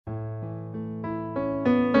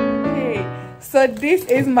So this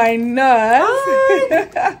is my nurse.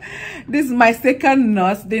 This is my second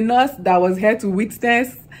nurse, the nurse that was here to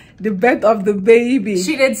witness the birth of the baby.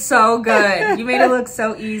 She did so good. You made it look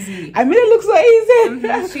so easy. I made it look so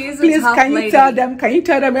easy. She's a Please, tough can you lady. tell them? Can you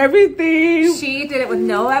tell them everything? She did it with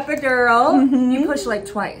no epidural. You pushed like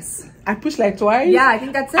twice. I pushed like twice. Yeah, I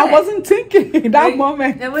think that's it. I wasn't thinking in that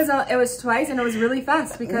moment. It was twice, and it was really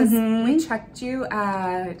fast because we checked you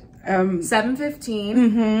at 7:15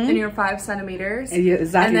 and you're 5 centimeters. Yeah,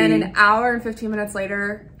 exactly. And then an hour and 15 minutes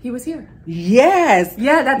later, he was here. Yes.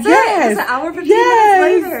 Yeah, that's yes. it. It was an hour and 15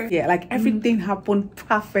 minutes later. Yeah, like everything happened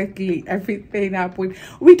perfectly. Everything happened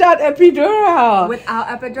without epidural. Without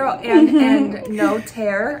epidural and no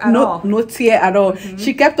tear at all. No tear at all.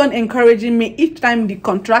 She kept on encouraging me each time the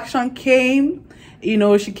contraction came. You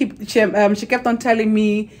know, she kept on telling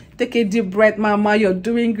me, take a deep breath, mama, you're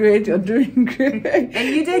doing great, you're doing great. And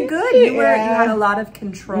you did good. You had a lot of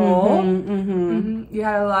control. You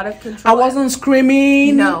had a lot of control. I wasn't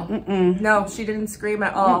screaming. No. No, she didn't scream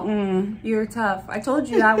at all. You're tough. I told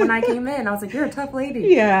you that when I came in. I was like, you're a tough lady.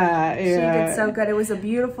 Yeah. She did so good. It was a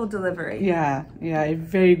beautiful delivery. Yeah, a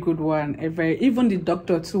very good one. Even the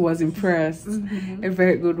doctor too was impressed. A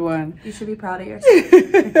very good one. You should be proud of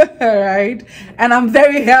yourself. Right? And I'm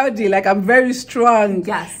very healthy, like I'm very strong.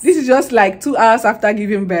 Yes. This is just like 2 hours after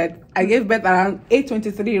giving birth. I gave birth around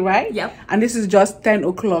 8:23, right? Yep. And this is just 10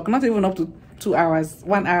 o'clock, not even up to 2 hours,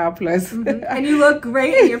 1 hour plus. And you look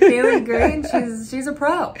great and you're feeling great, and she's a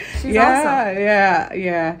pro. She's awesome.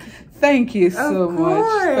 Yeah. Thank you so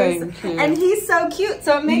much. Thank you. And he's so cute,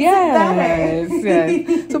 so it makes it better.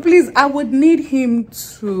 Yes. So please, I would need him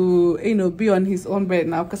to, be on his own bed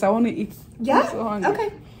now because I want to eat. Yeah. So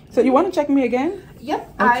okay. So you want to check me again? Yep.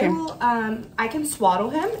 Okay. I will. I can swaddle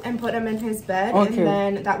him and put him in his bed, and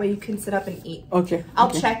then that way you can sit up and eat. Okay.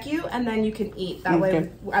 I'll check you, and then you can eat. That way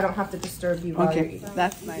I don't have to disturb you while you're eating.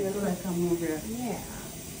 That's nice. Come over here. Yeah.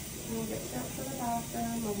 We'll get you up to the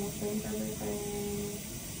bathroom, and we'll change everything.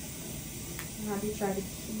 I'll have you try to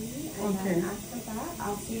pee, and then after that,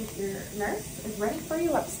 I'll see if your nurse is ready for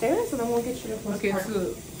you upstairs, and then we'll get you to postpartum. Okay,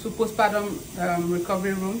 to postpartum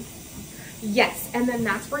recovery room. Yes, and then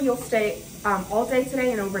that's where you'll stay all day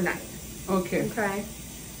today and overnight. Okay. Okay.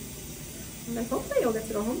 And then hopefully you'll get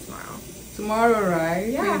to go home tomorrow. Tomorrow, right?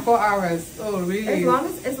 Yeah. 24 hours. Oh, really?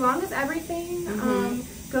 As long as everything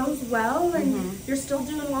goes well and you're still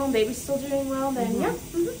doing well, and baby's still doing well, then yeah.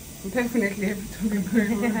 Definitely everything will be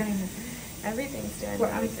going well. Everything's doing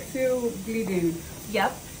well. I'm still bleeding.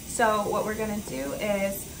 Yep. So what we're gonna do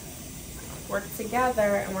is work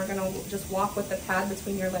together, and we're gonna just walk with the pad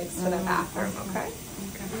between your legs to the bathroom. Okay.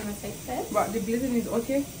 Okay. I'm gonna take this. But the bleeding is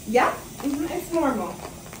okay? Yeah. It's normal.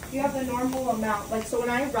 You have the normal amount. Like, so when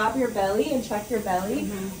I rub your belly and check your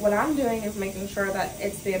belly, what I'm doing is making sure that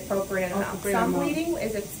it's the appropriate amount. Some bleeding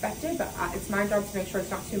is expected, but it's my job to make sure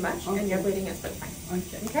it's not too much, and your bleeding is pretty fine.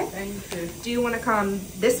 Okay. Thank you. Do you want to come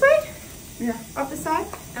this way? Yeah. Up the side,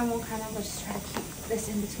 and we'll kind of just try to keep this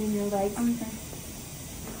in between your legs. Okay.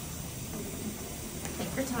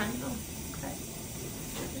 Take your time. Oh, okay.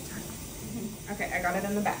 Take your time. Okay, I got it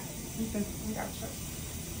in the back. Okay. Gotcha.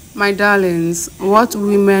 My darlings, what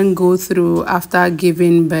women go through after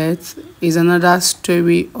giving birth is another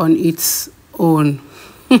story on its own.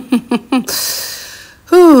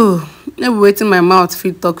 Whew, never waiting my mouth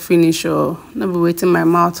fit talk finish, or never waiting my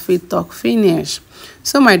mouth fit talk finish.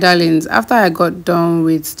 So my darlings, after I got done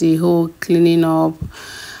with the whole cleaning up,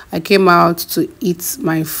 I came out to eat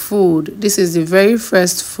my food. This is the very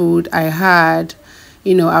first food I had,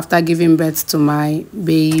 after giving birth to my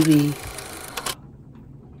baby.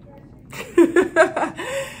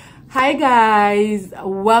 Hi guys,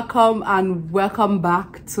 welcome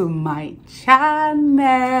back to my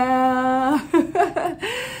channel.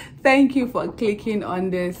 Thank you for clicking on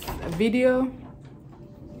this video.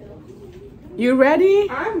 You ready?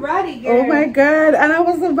 I'm ready, girl. Oh my god, and I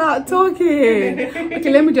was about talking.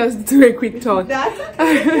 Okay, let me just do a quick talk. That's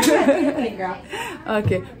okay. Girl.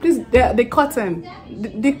 Okay, please, the cotton.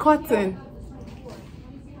 The cotton.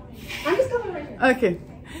 I'm just coming right here. Okay.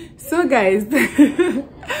 So guys,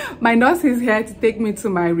 my nurse is here to take me to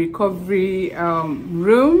my recovery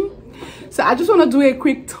room. So I just want to do a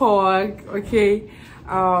quick talk, okay?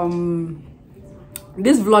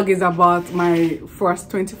 This vlog is about my first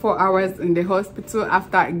 24 hours in the hospital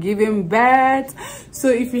after giving birth. So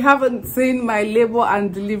if you haven't seen my labor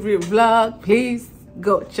and delivery vlog, please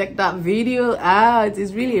go check that video out.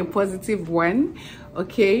 It's really a positive one,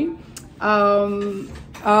 okay?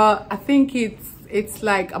 I think it's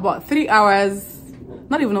like about 3 hours,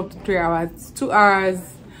 not even up to 3 hours, 2 hours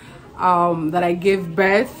that I gave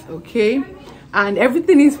birth, okay? And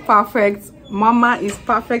everything is perfect Mama is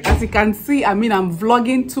perfect. As you can see, I mean, I'm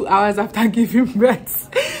vlogging 2 hours after giving birth.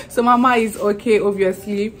 So Mama is okay,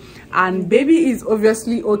 obviously, and baby is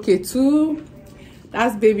obviously okay too.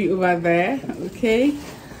 That's baby over there. Okay,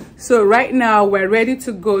 so right now we're ready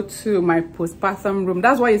to go to my postpartum room.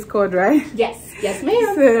 That's what it's called, right? Yes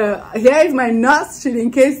ma'am. So here is my nurse, in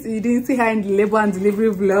case you didn't see her in the labor and delivery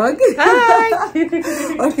vlog.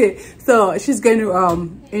 Hi. Okay, so she's going to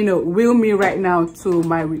you know, wheel me right now to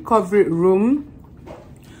my recovery room.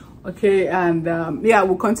 Okay, and yeah,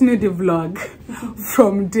 we'll continue the vlog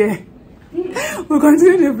from there. We'll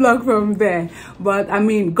continue the vlog from there. But I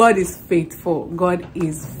mean, God is faithful. God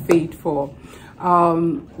is faithful.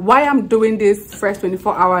 Why I'm doing this first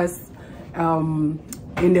 24 hours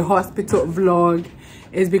in the hospital vlog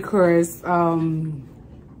is because I'm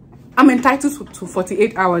entitled to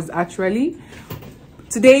 48 hours actually.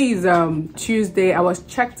 Today is Tuesday. I was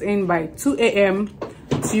checked in by 2 a.m.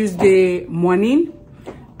 Tuesday morning,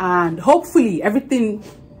 and hopefully everything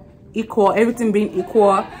being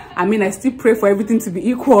equal. I mean, I still pray for everything to be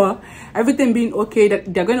equal, everything being okay,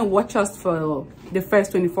 that they're going to watch us for the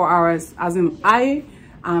first 24 hours, as in I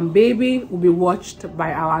and baby will be watched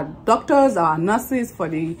by our doctors, our nurses, for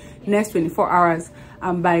the next 24 hours.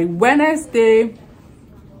 And by Wednesday,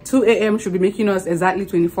 2 a.m. should be making us exactly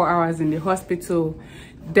 24 hours in the hospital.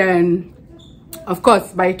 Then, of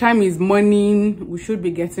course, by the time it's morning, we should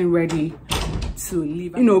be getting ready to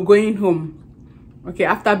leave, you know, going home. Okay,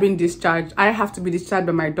 after being discharged, I have to be discharged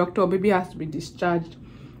by my doctor. Baby has to be discharged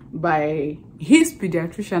by his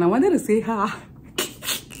pediatrician. I wanted to say her.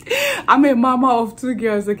 I'm a mama of 2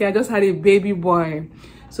 girls. Okay, I just had a baby boy,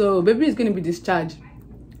 so baby is going to be discharged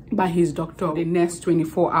by his doctor the next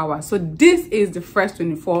 24 hours. So this is the first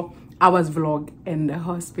 24 hours vlog in the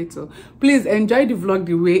hospital. Please enjoy the vlog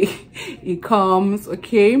the way it comes.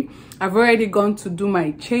 Okay, I've already gone to do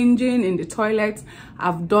my changing in the toilet.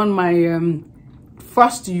 I've done my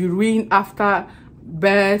first urine after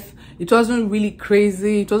birth. It wasn't really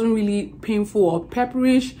crazy, it wasn't really painful or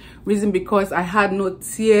pepperish. Reason because I had no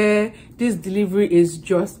tear. This delivery is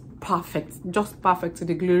just perfect to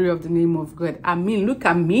the glory of the name of God. I mean, look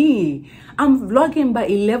at me, I'm vlogging by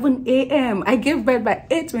 11 a.m. I gave birth by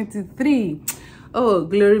 8:23. Oh,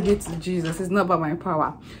 glory be to Jesus. It's not by my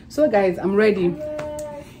power. So guys, I'm ready.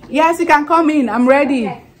 Yes, you can come in. I'm ready.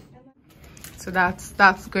 Okay. So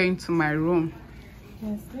that's going to my room.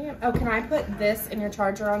 Yes, ma'am. Oh, can I put this in your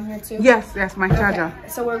charger on here too? Yes, my charger. Okay.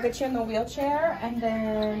 So we'll get you in the wheelchair, and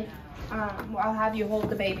then I'll have you hold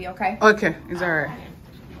the baby, okay? Okay, is that right?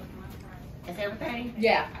 Is everything?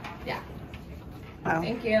 Yeah. Wow.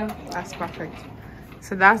 Thank you. That's perfect.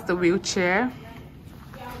 So that's the wheelchair.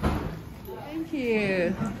 Thank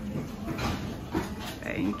you.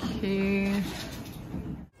 Thank you.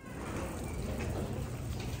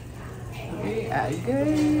 We are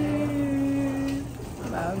good.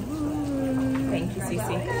 Thank you,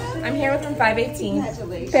 Cece. I'm here with room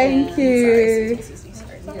 518. Thank you.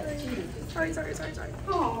 Sorry.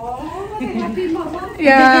 Aww, happy mama.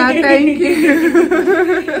 Yeah, thank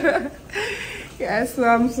you. Yes, so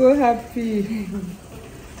I'm so happy.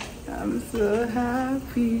 I'm so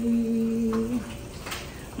happy.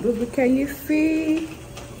 Baby, can you see?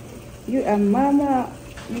 You and mama,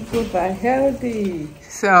 you both are healthy.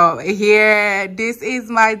 So here, this is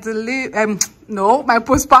my my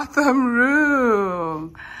postpartum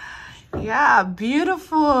room. Yeah,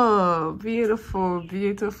 beautiful.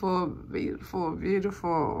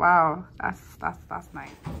 Wow, that's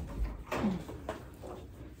nice.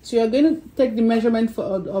 So you're going to take the measurement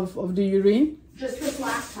of the urine? Just this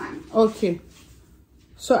last time. Okay.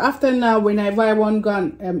 So after now, whenever I want to go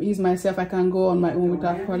and ease myself, I can go on my own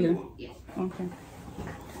without calling. Yeah. Okay.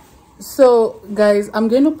 So guys, I'm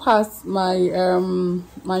going to pass my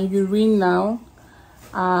my urine now,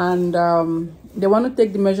 and they want to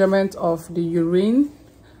take the measurement of the urine.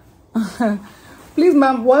 Please,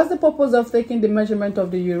 ma'am, what's the purpose of taking the measurement of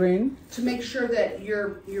the urine? To make sure that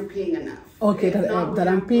you're peeing enough. Okay, that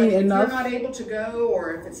I'm peeing enough. If you're not able to go,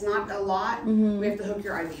 or if it's not a lot, we have to hook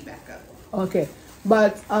your IV back up. Okay,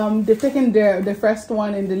 but they've taken the first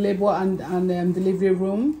one in the labor and delivery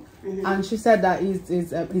room, and she said that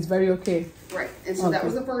is very okay. Right, and so that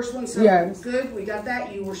was the first one. So yes, good, we got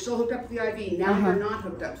that. You were still hooked up to the IV. Now you're not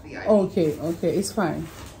hooked up to the IV. Okay, it's fine.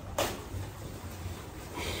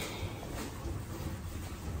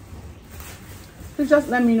 So just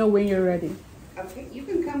let me know when you're ready. Okay, you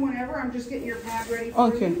can come whenever. I'm just getting your pad ready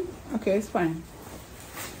for you. Okay, it's fine.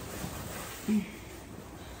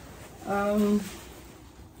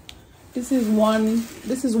 This is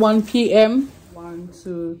 1 p.m. 1,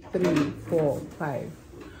 2, 3, 4, 5.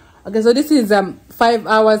 Okay, so this is 5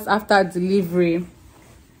 hours after delivery.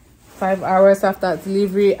 5 hours after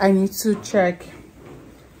delivery. I need to check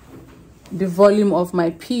the volume of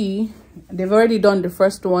my pee. They've already done the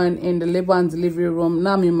first one in the labor and delivery room.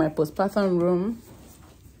 Now I'm in my postpartum room.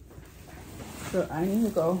 So I need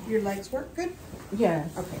to go. Your legs work good? Yeah.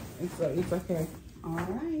 Okay. It's okay. All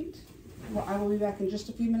right. Well, I will be back in just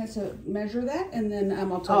a few minutes to measure that, and then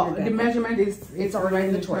I'll tell you. Oh, the measurement is it's already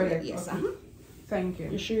in the toilet. Yes. Okay. Thank you.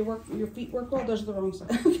 You sure your feet work well? Those are the wrong side.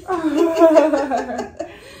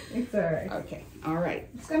 It's alright. Okay. All right.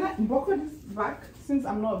 Can I buckle this back since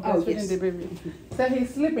I'm not breastfeeding yes. the baby? So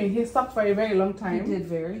he's sleeping. He stopped for a very long time. He did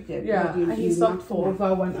very good. Yeah, and he sucked for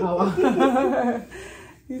over 1 hour.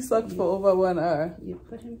 He sucked for over 1 hour. You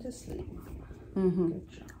put him to sleep. Good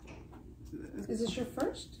job. Is this your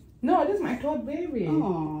first? No, this is my third baby.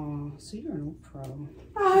 Oh, so you're no pro.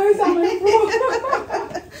 Oh, I'm a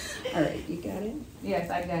pro. All right, you got it?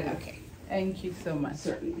 Yes, I got it. Okay. Thank you so much.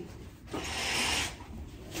 Certainly.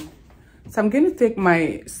 So I'm going to take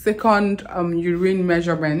my second urine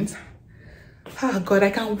measurement. Oh God,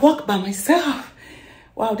 I can walk by myself.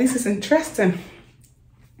 Wow, this is interesting.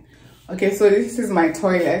 Okay, so this is my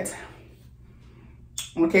toilet.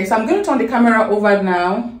 Okay, so I'm going to turn the camera over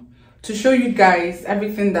now to show you guys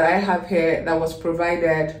everything that I have here that was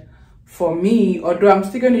provided for me, although I'm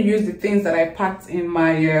still going to use the things that I packed in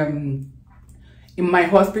my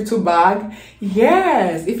hospital bag.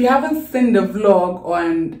 Yes, if you haven't seen the vlog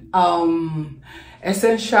on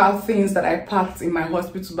essential things that I packed in my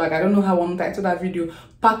hospital bag, I don't know how I want to title that video,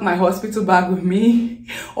 pack my hospital bag with me,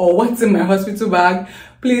 or what's in my hospital bag,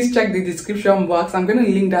 please check the description box. I'm going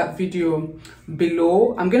to link that video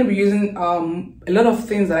below. I'm going to be using a lot of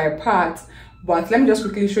things that I packed, but let me just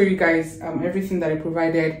quickly show you guys everything that I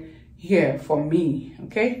provided here for me.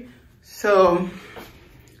 Okay, so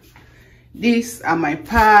these are my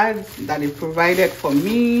pads that they provided for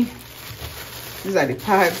me. These are the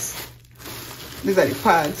pads. These are the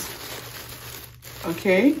pads.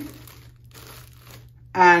 Okay,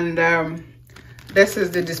 and this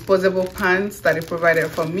is the disposable pants that they provided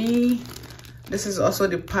for me. This is also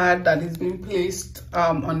the pad that is being placed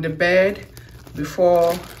on the bed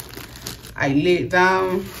before I lay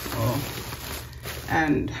down.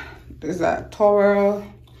 And there's a towel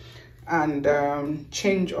and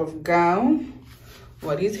change of gown.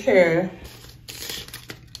 What is here?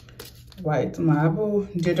 White marble,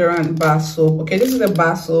 deodorant, bar soap. Okay, this is a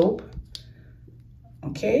bar soap.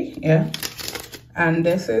 Okay, yeah. And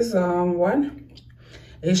this is a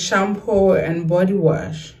shampoo and body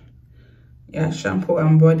wash. Yeah, shampoo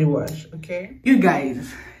and body wash. Okay, you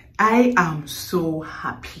guys, I am so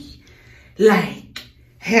happy. Like,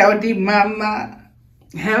 healthy mama,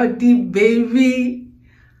 healthy baby.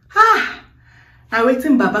 Now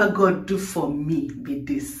waiting Baba God do for me be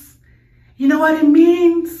this. You know what it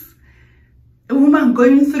means? A woman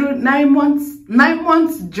going through 9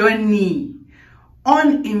 months journey,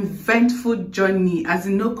 uneventful journey, as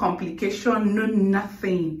in no complication, no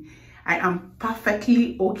nothing. I am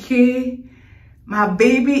perfectly okay. My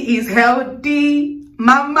baby is healthy.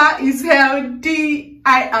 Mama is healthy.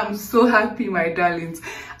 I am so happy, my darlings.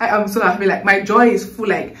 I am so happy. Like, my joy is full.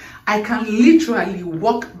 Like, I can literally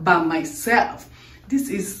walk by myself. This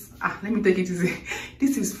is let me take it easy.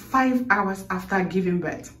 This is 5 hours after giving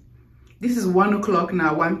birth. This is 1 o'clock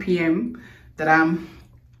now, 1 p.m. that I'm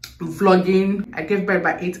vlogging. I gave birth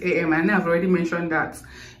by 8 a.m. and I've already mentioned that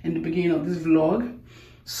in the beginning of this vlog.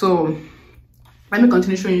 So let me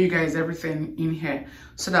continue showing you guys everything in here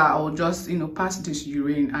so that I'll just, you know, pass this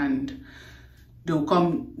urine and they'll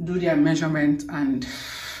come do their measurement, and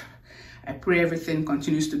I pray everything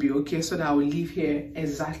continues to be okay so that I will leave here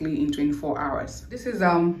exactly in 24 hours. This is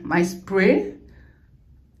my spray.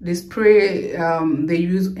 The spray they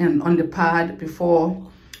use on the pad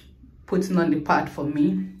before putting on the pad for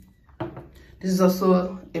me. This is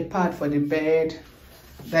also a pad for the bed.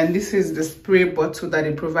 Then this is the spray bottle that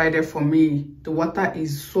they provided for me. The water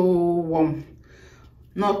is so warm,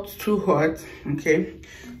 not too hot. Okay,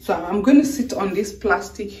 so I'm going to sit on this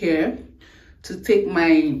plastic here to take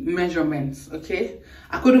my measurements. Okay,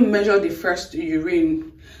 I couldn't measure the first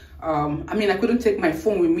urine. I mean, I couldn't take my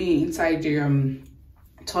phone with me inside the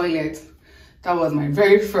toilet. That was my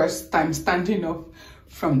very first time standing up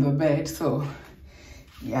from the bed, so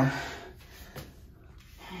yeah.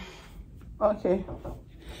 Okay,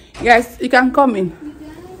 yes, you can come in.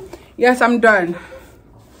 Yes, I'm done.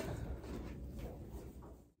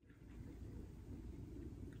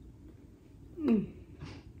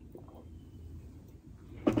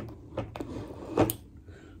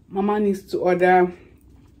 Mama needs to order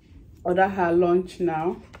her lunch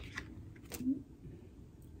now.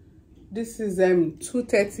 This is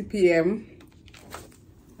 2:30 p.m.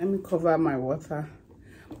 Let me cover my water.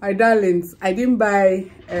 My darlings, I didn't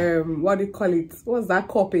buy what do you call it? What's that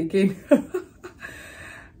cup again?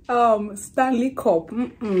 Stanley cup.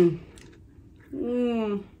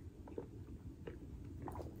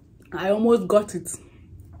 I almost got it.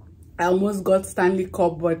 I almost got Stanley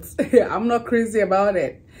cup, but I'm not crazy about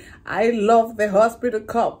it. I love the hospital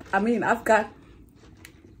cup. I mean, I've got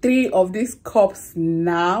 3 of these cups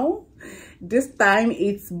now. This time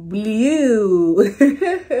it's blue.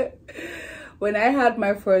 When I had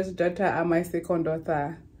my first daughter and my second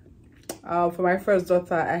daughter, for my first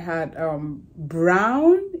daughter I had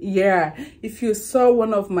brown. Yeah, if you saw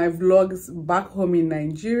one of my vlogs back home in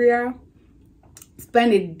Nigeria,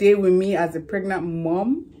 spend a day with me as a pregnant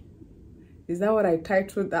mom. Is that what I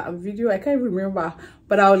titled that video? I can't remember,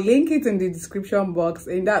 but I'll link it in the description box.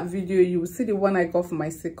 In that video you will see the one I got for my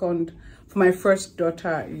first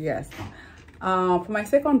daughter. Yes. For my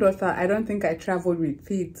second daughter, I don't think I traveled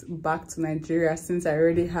with it back to Nigeria, since I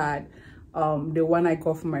already had the one I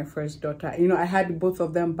got for my first daughter. You know, I had both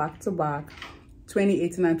of them back to back,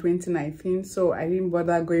 2018 and 2019, so I didn't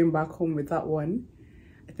bother going back home with that one.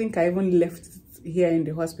 I think I even left it here in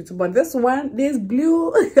the hospital, but this one, this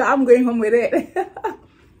blue, I'm going home with it.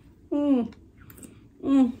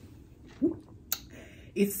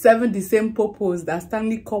 It served the same purpose that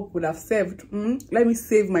Stanley cup would have served. Let me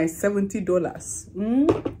save my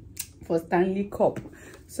 $70 for Stanley cup.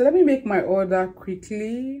 So let me make my order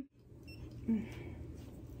quickly.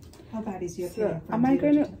 How bad is your pain? So am I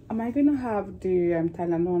gonna have the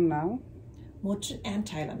Tylenol now? Motrin and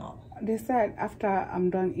Tylenol. They said after I'm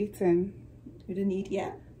done eating. You didn't eat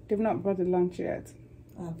yet? They've not brought the lunch yet.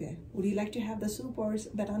 Okay. Would you like to have the soup or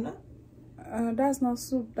banana? That's not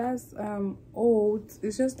soup, that's oats.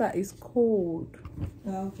 It's just that it's cold.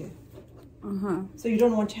 Oh, okay. So you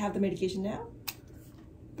don't want to have the medication now?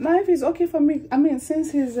 No, if it's okay for me. I mean,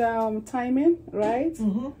 since his timing, right?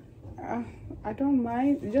 I don't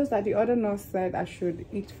mind. It's just that the other nurse said I should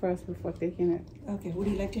eat first before taking it. Okay. Would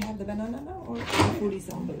you like to have the banana now, or the food is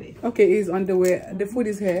on the way? Okay, it's on the way. The food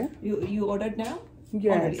is here. You ordered now?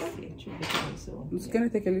 Yes. Already? Okay. Should be fine, so It's gonna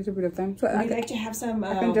take a little bit of time. So would you like to have some?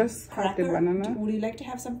 I can just have the banana. Would you like to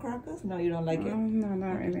have some crackers? No, you don't like it. No,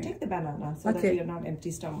 not really. Take the banana so that you're not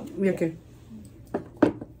empty stomach. Okay.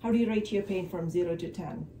 How do you rate your pain from 0 to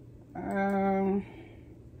 10?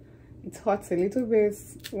 It hurts a little bit,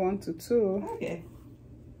 1 to 2. Okay.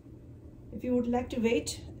 If you would like to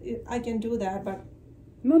wait, I can do that, but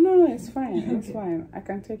no, it's fine. It's fine. I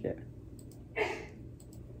can take it.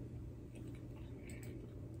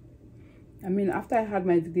 I mean, after I had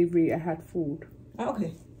my delivery, I had food.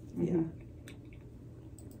 Okay. Yeah.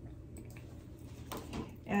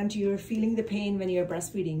 And you're feeling the pain when you're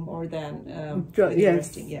breastfeeding more than when you're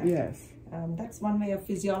resting. Yeah. Yes. That's one way of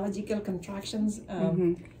physiological contractions,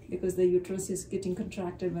 because the uterus is getting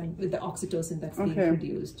contracted with the oxytocin that's being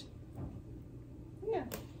produced. Yeah.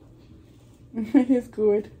 He's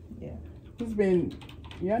good. Yeah. He's been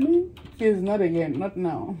yawning. He's not again. Not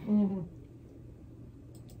now.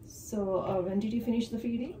 So when did you finish the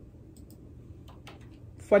feeding?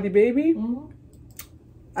 For the baby?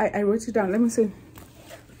 I wrote it down. Let me see.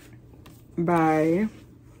 By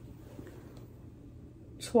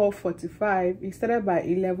 12:45. It started by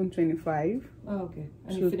 11:25. Oh, okay.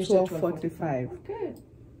 And So you finished at 12:45. Okay.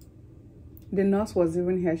 The nurse was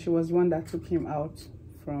even here. She was one that took him out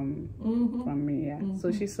from me. Yeah.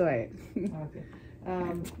 So she saw it. Okay.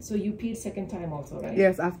 So you peed second time also, right?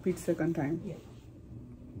 Yes, I've peed second time. Yeah.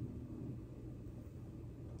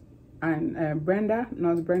 And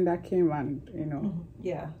Nurse Brenda came and, you know.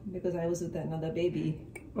 Yeah, because I was with another baby.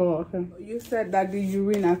 Oh, okay. You said that the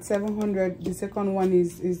urine at 700, the second one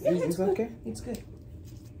is okay? It's good.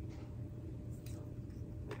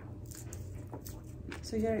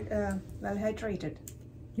 So you're well hydrated?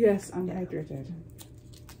 Yes, I'm hydrated.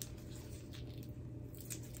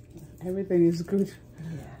 Everything is good.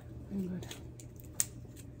 Yeah. Good.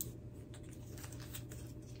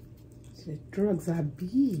 The drugs are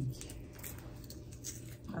big.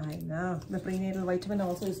 I know. The prenatal vitamin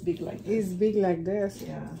also is big like this. It's big like this.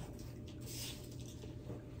 Yeah.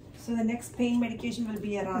 So the next pain medication will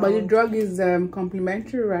be around... But the drug is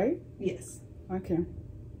complimentary, right? Yes. Okay.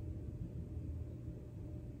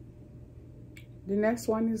 The next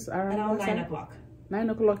one is around 9 o'clock. 9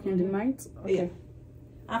 o'clock in the night? Okay. Yeah.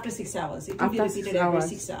 After 6 hours. It will be repeated every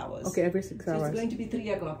 6 hours. Okay, every 6 hours. So it's going to be 3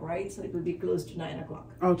 o'clock, right? So it will be close to 9 o'clock.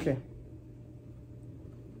 Okay.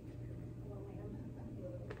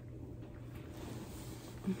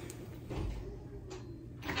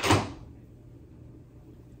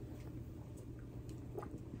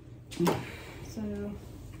 So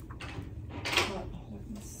let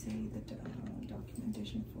me see the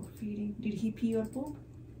documentation for feeding. Did he pee or poop?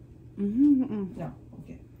 No.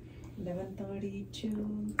 Okay.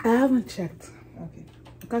 11:32. I haven't checked. Okay.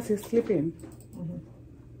 Because he's sleeping.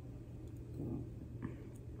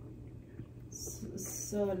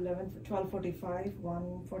 So 12:45,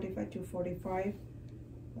 1:45, 2:45,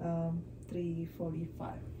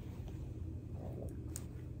 3:45.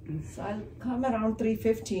 So I'll come around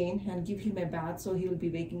 3:15 and give him a bath, so he'll be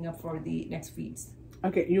waking up for the next feeds.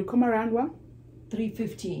 Okay, you come around what?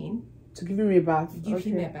 3:15 to give him a bath. Give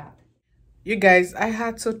him a bath. You guys, I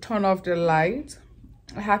had to turn off the light.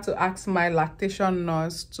 I had to ask my lactation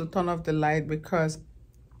nurse to turn off the light because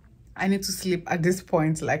I need to sleep at this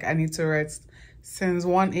point. Like, I need to rest. Since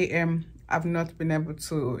 1 a.m. I've not been able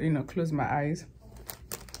to, you know, close my eyes.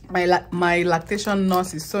 My lactation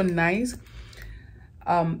nurse is so nice.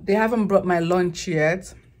 They haven't brought my lunch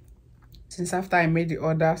yet since after I made the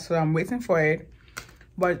order, so I'm waiting for it.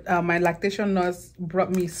 But my lactation nurse brought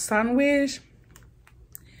me sandwich.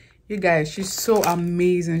 You guys, she's so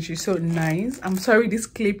amazing. She's so nice. I'm sorry this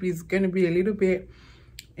clip is going to be a little bit,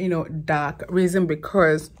 you know, dark. Reason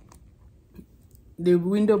because the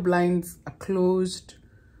window blinds are closed.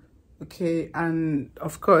 Okay, and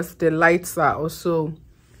of course the lights are also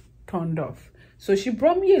turned off. So she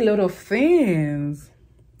brought me a lot of things.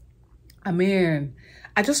 I mean,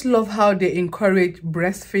 I just love how they encourage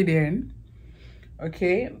breastfeeding.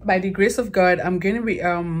 Okay, by the grace of God, I'm going to be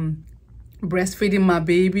breastfeeding my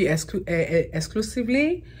baby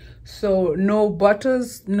exclusively. So no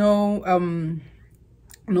butters, no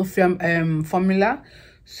formula.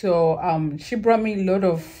 So she brought me a lot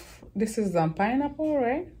of, this is pineapple,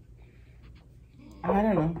 right? I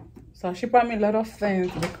don't know. So she brought me a lot of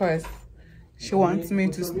things because she wants me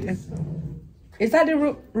to stay. Is that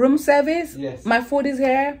the room service? Yes. My food is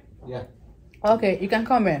here? Yeah. Okay, you can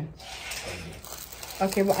come in.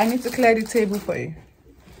 Okay, but I need to clear the table for you.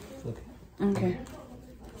 Okay. Okay.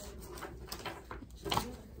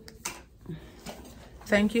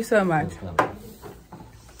 Thank you so much.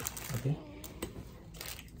 Okay.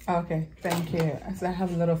 Okay, thank you. So I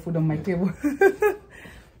have a lot of food on my table.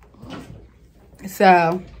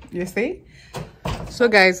 So, you see? So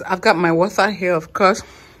guys, I've got my water here, of course.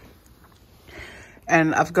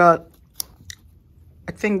 And I've got,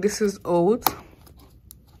 I think this is oats.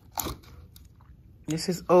 This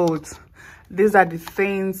is oats. These are the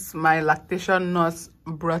things my lactation nurse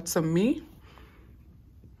brought to me.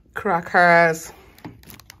 Crackers.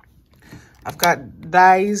 I've got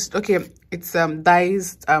diced, okay, it's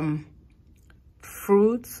diced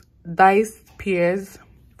fruits, diced pears,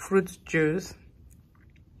 fruit juice.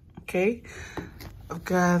 Okay, I've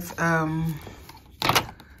got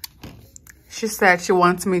she said she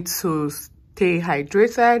wants me to stay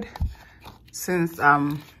hydrated since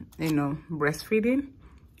you know, breastfeeding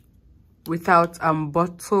without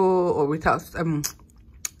bottle or without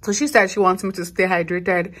so she said she wants me to stay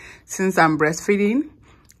hydrated since I'm breastfeeding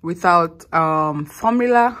without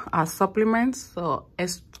formula or supplements, so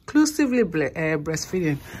exclusively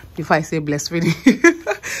breastfeeding. Before I say breastfeeding.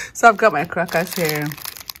 So I've got my crackers here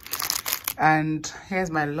and here's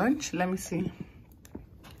my lunch. Let me see.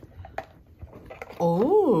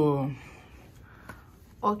 Oh,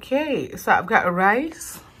 okay, so I've got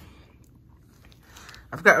rice.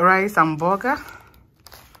 I've got rice and burger.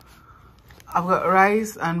 I've got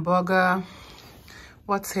rice and burger.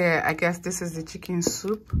 What's here? I guess this is the chicken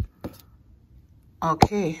soup.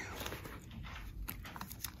 Okay.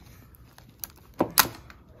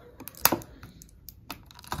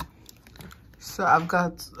 So I've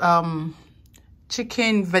got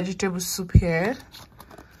chicken vegetable soup here.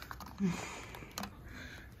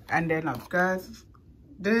 And then I've got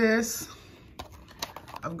this.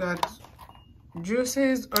 I've got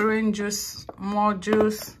juices, orange juice, more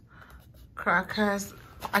juice, crackers.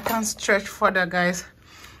 I can't stretch further, guys.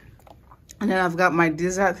 And then I've got my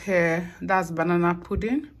dessert here. That's banana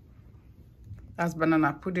pudding. That's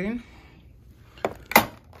banana pudding.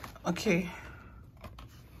 Okay.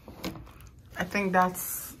 I think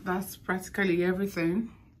that's practically everything.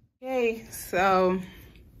 Okay, so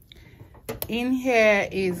in here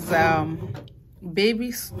is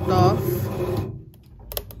baby stuff.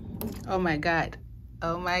 Oh my god,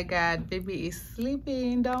 baby is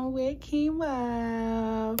sleeping. Don't wake him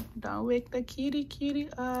up. Don't wake the cutie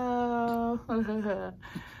up.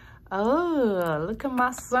 Oh, look at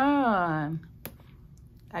my son.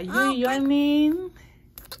 Are you yawning?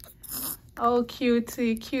 Oh,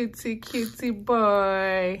 cutie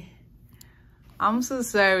boy. I'm so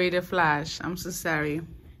sorry, the flash. I'm so sorry.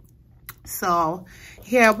 So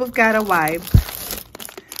here we've got a wipe.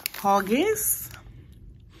 Huggies.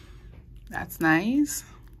 That's nice.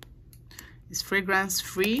 It's fragrance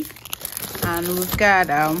free. And we've got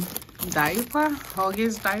diaper,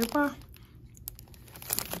 Huggies diaper.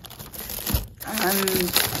 And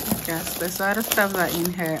yes, there's other stuff that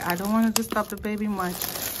in here. I don't want to disturb the baby much.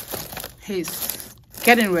 He's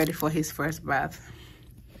getting ready for his first bath.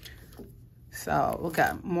 So we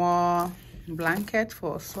got more blanket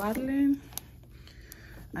for swaddling.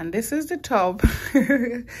 And this is the tub.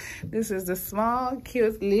 This is the small,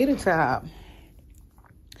 cute little tub.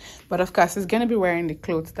 But of course, he's gonna be wearing the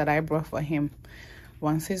clothes that I brought for him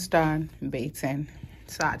once he's done bathing.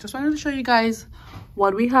 So I just wanted to show you guys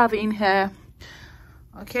what we have in here.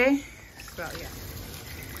 Okay, so yeah.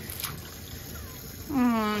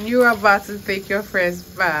 You're about to take your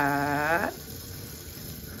first bath.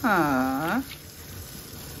 Huh?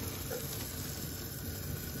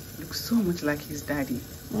 Looks so much like his daddy.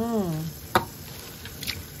 I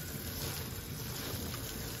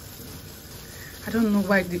don't know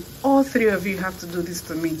why all three of you have to do this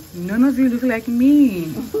to me. None of you look like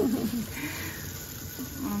me.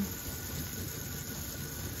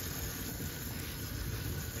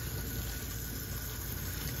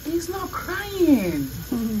 He's not crying.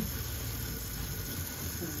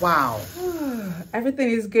 Wow.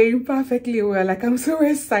 Everything is going perfectly well. Like, I'm so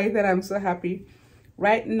excited. I'm so happy.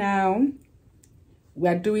 Right now, we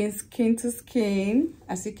are doing skin to skin,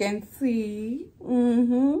 as you can see.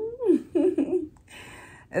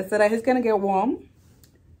 So that he's gonna get warm,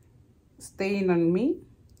 staying on me.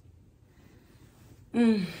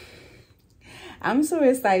 I'm so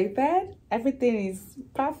excited. Everything is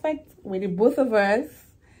perfect with the both of us.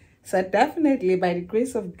 So definitely, by the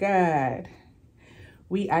grace of God,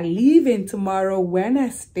 we are leaving tomorrow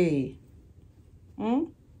Wednesday.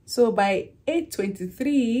 So by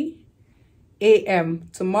 8:23 a.m.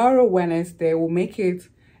 tomorrow Wednesday, we'll make it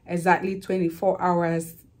exactly 24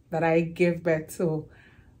 hours that I gave birth to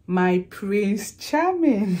my Prince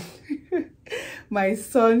Charming, my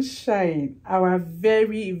sunshine, our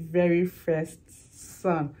very, very first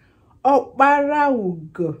son. Oh,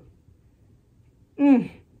 Baraugo.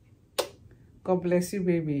 God bless you,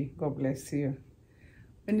 baby. God bless you.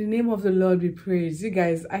 In the name of the Lord we praise. You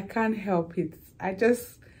guys, I can't help it. I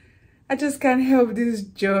just can't help this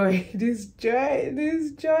joy. This joy.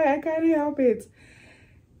 I can't help it.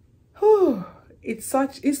 Whew. It's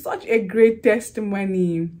such a great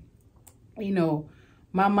testimony. You know,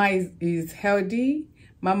 Mama is healthy.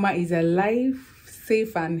 Mama is alive,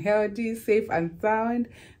 safe and healthy, safe and sound.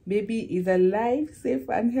 Baby is alive, safe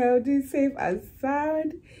and healthy, safe and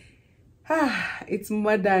sound. It's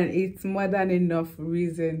more than enough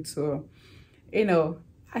reason to, you know,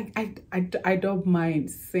 I don't mind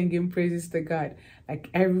singing praises to God like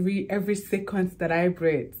every second that I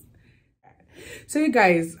breathe. So you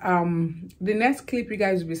guys, the next clip you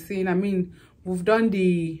guys will be seeing, I mean, we've done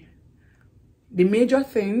the major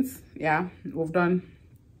things. Yeah, we've done.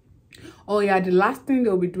 Oh yeah, the last thing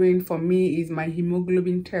they'll be doing for me is my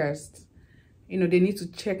hemoglobin test. You know, they need to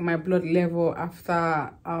check my blood level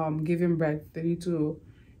after giving birth. They need to,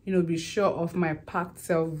 you know, be sure of my packed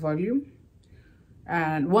cell volume.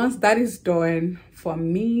 And once that is done for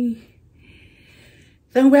me,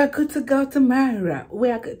 then we're good to go tomorrow.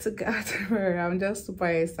 We are good to go tomorrow. I'm just super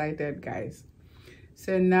excited, guys.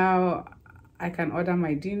 So now I can order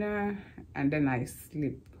my dinner and then I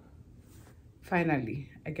sleep. Finally,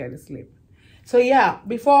 I get to sleep. So yeah,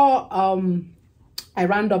 before I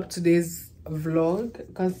round up today's vlog,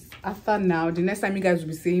 because after now, the next time you guys will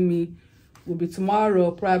be seeing me will be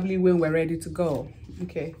tomorrow, probably when we're ready to go.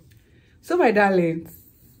 Okay. So my darlings,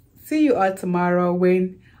 see you all tomorrow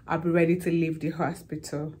when I'll be ready to leave the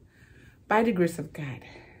hospital. By the grace of God,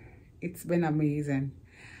 it's been amazing.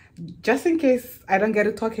 Just in case I don't get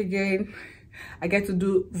to talk again, I get to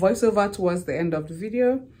do voiceover towards the end of the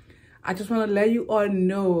video. I just want to let you all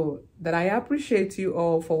know that I appreciate you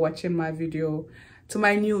all for watching my video. To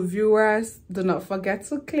my new viewers, do not forget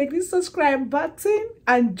to click the subscribe button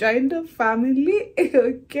and join the family,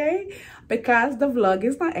 okay? Because the vlog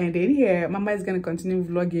is not ending here. Mama is going to continue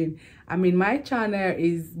vlogging. I mean, my channel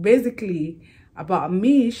is basically about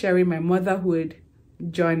me sharing my motherhood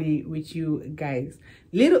journey with you guys.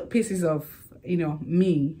 Little pieces of, you know,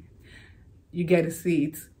 me. You get to see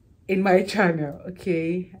it in my channel,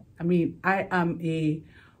 okay? I mean, I am a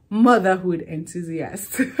motherhood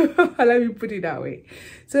enthusiast. Let me put it that way.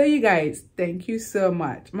 So you guys, thank you so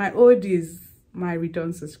much. My oldies, my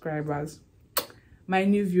return subscribers, my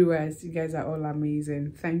new viewers, you guys are all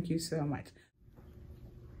amazing. Thank you so much.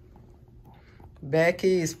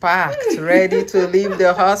 Becky is packed, ready to leave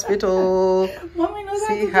the hospital. Mommy knows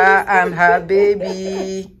See her and her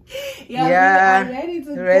baby. Yeah, ready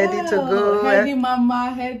to go. Heady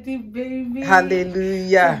mama, heady baby.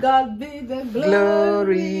 Hallelujah. To God be the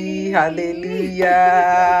Glory.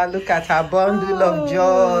 Hallelujah. Look at her bundle of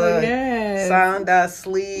joy. Yes. Sound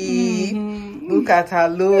asleep. Look at her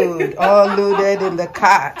load, all loaded in the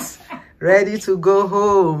cart, ready to go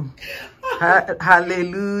home.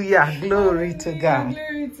 Hallelujah. Glory to God.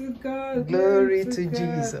 Glory to God. Glory to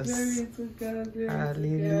Jesus. Glory to God. Glory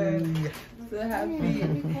Hallelujah. So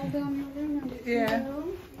happy. Yeah.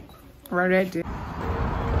 We're ready.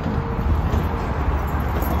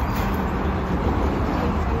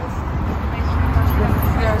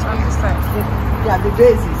 Yeah, it's on this side. Yeah, the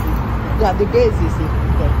daisies. Yeah, the daisies.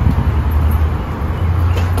 Okay.